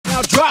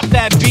Now drop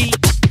that beat.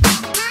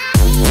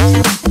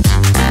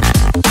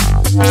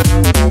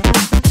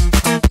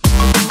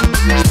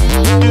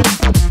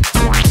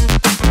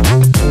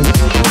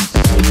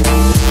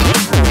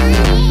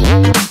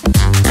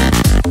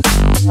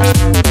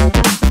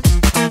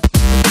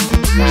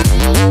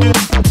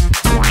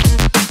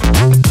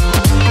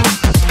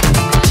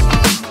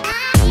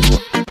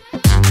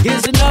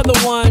 Here's another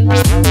one.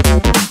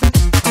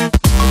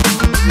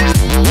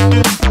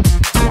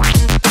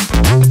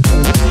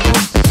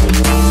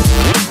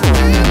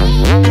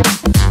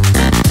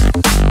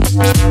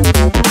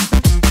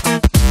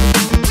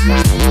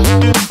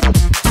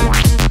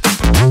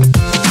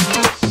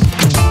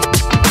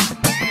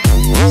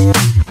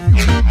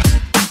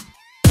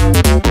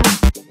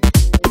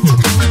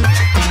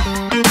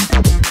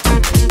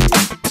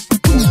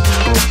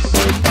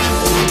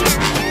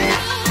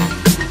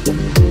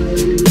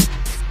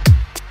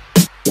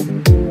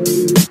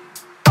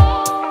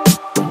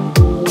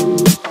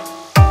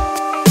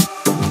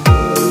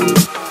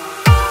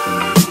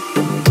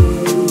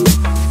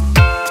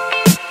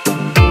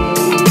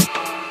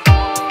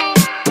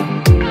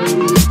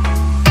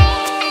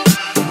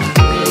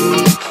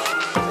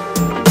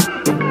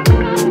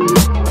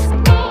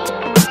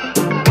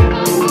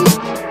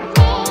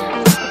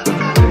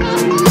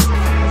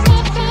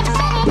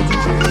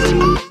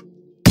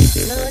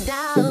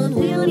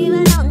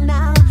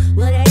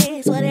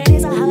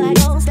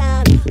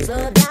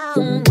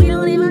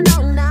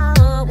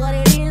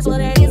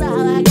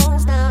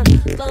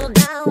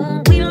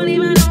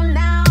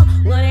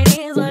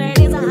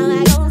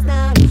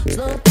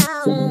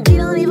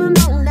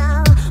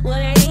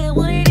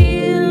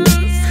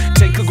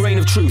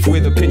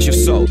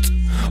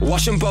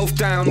 Wash them both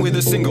down with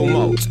a single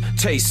malt.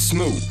 Tastes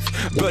smooth,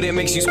 but it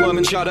makes you squirm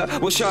and shudder.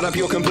 Well, shut up,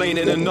 you're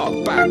complaining and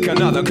knock back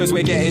another, cause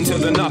we're getting to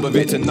the nub of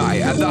it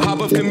tonight. At the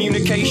hub of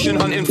communication,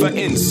 hunting for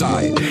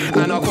insight.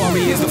 And our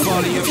quarry is the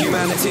folly of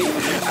humanity,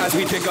 as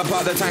we pick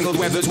apart the tangled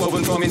webs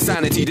woven from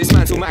insanity.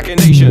 Dismantle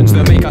machinations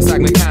that make us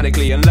act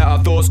mechanically, and let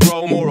our thoughts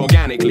grow more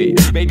organically.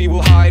 Maybe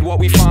we'll hide what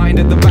we find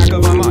at the back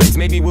of our minds.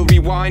 Maybe we'll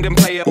rewind and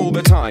play it all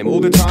the time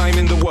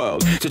in the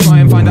world, to try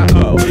and find that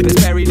pearl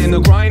that's buried in the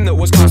grime that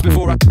was cast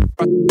before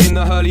in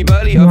the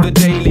hurly-burly of the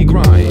daily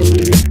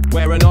grind,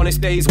 where an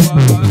honest day's work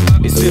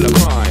is still a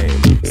crime.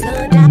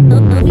 Slow down, we'll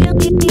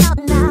get me out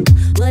now.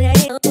 What it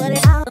is,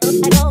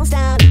 I don't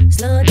stop.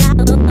 Slow down,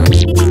 we'll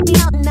get me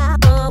out now.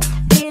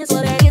 Here's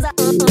what it is, I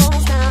don't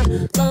stop.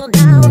 Slow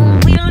down,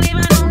 we don't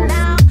even know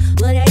now.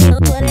 What it is,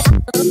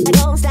 I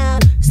don't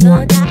stop.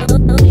 Slow down, we'll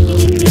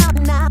get me out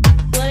now.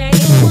 What it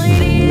is,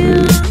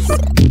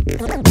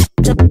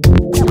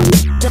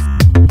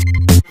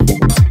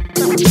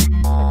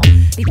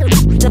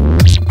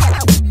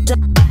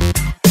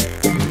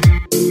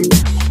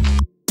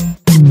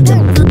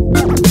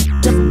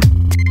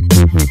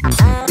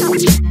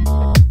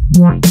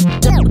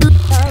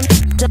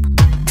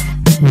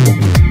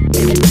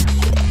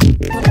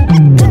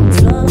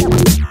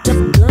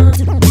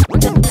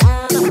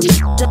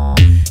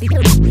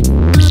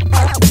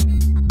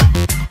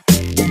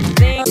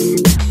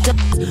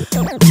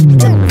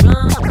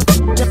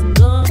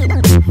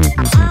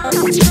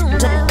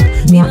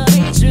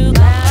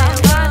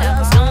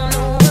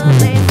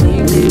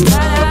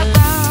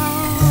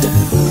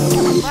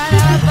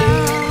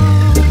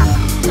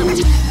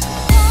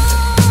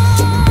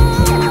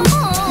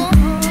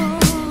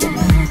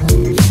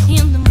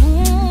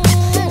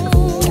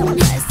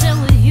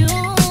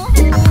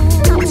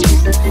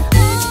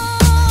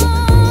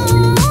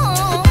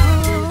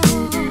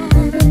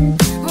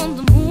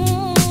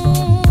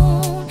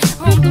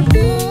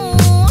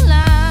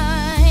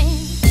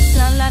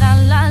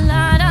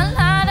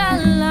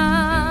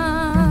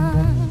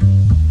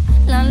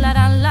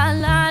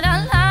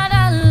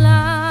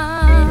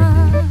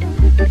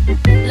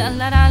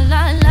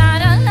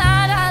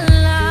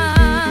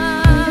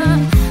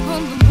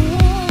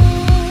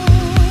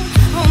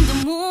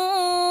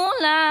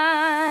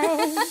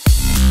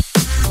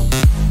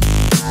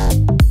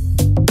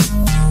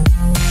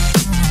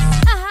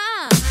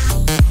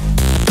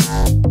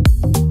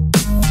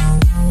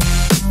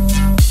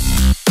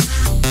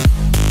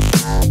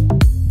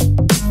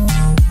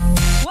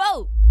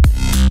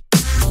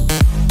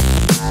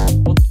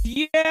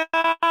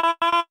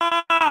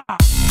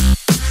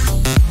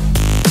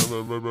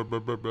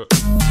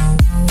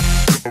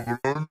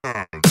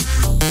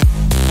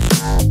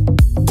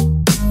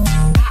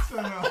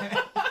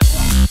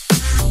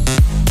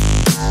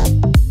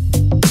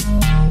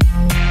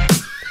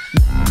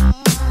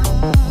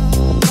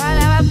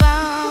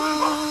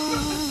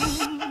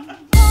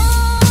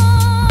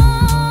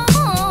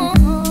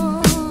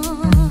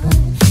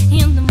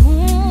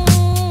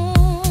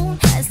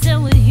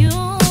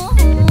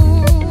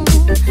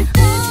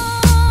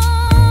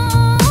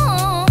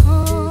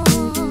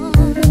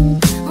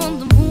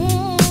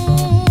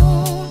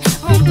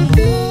 on the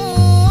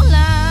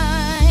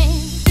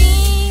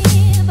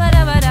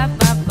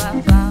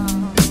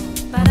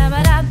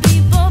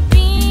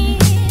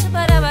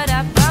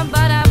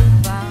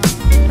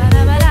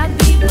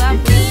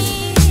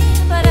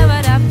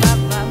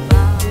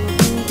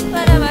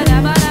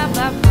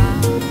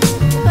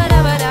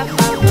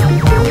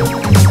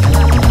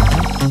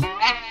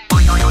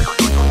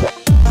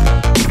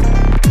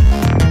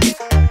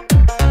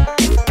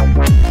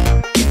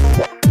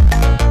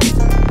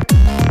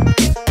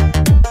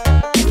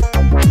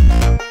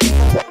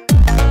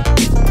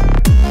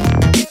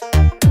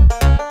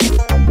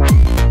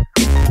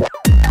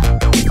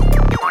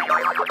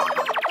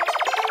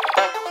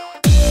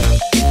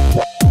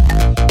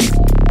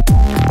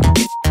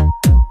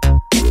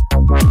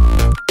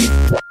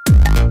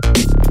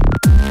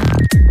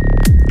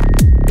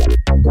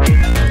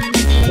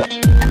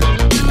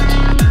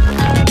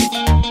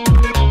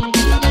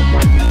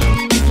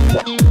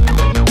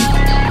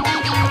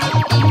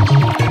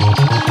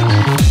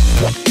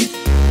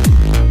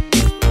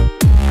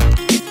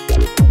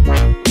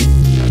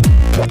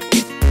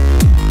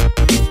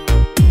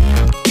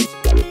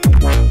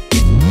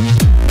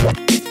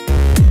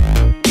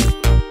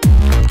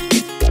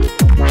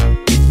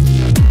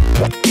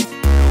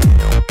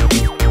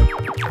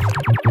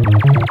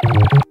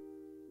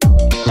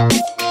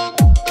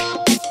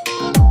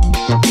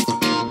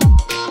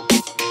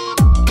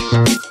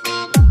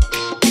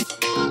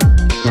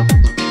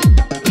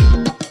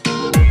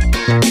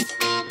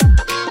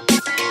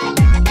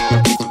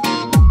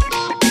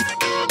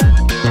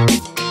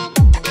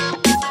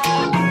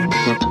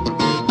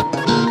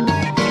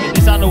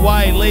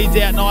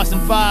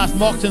fast.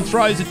 Moxon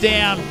throws it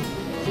down.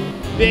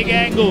 Big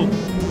angle.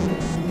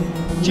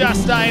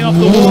 Just staying off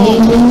the wall.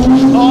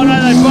 Oh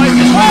no, they both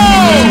just...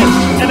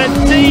 Oh! And it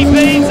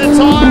D-beams the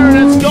tyre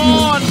and it's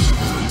gone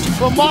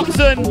for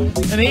Moxon.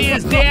 And he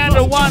is down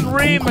to one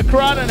rim.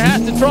 McCrudden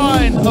has to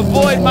try and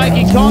avoid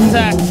making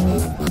contact.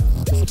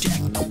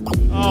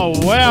 Oh,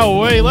 wow,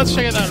 let's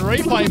check out that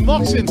replay.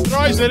 Moxon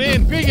throws it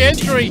in. Big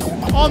entry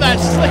on that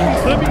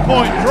slipping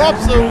point.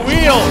 Drops the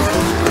wheel.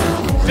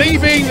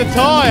 DBing the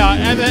tyre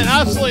and then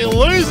absolutely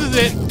loses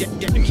it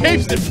and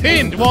keeps it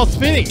pinned while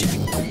spinning.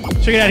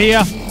 Check it out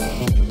here.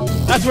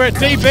 That's where it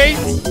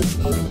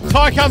DBs.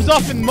 Tyre comes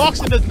off and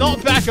Moxon does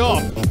not back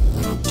off.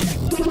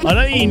 I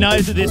don't think he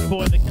knows at this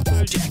point. The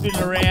car's just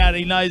spinning around.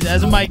 He knows it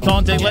hasn't made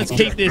contact. Let's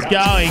keep this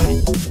going.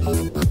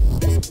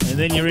 And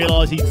then you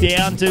realise he's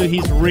down to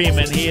his rim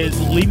and he is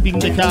limping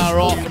the car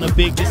off and a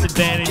big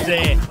disadvantage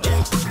there.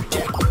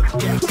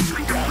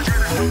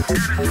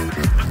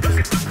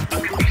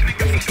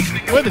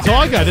 Where'd the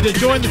tyre go? Did it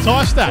join the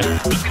tyre stack?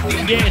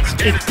 Yeah,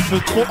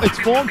 it's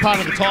formed part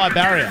of the tyre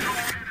barrier.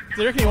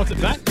 Do you reckon he wants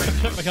it back?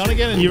 Check back on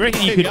again. You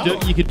reckon you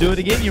could do it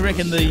again? You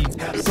reckon the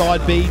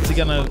side beads are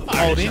going to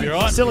hold in?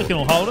 Right. Silicon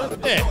will hold it.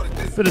 Yeah.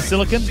 Bit of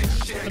silicon.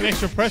 Some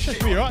extra pressure.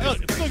 Should be right.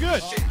 Look, it's still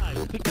good.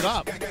 Picked it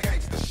up.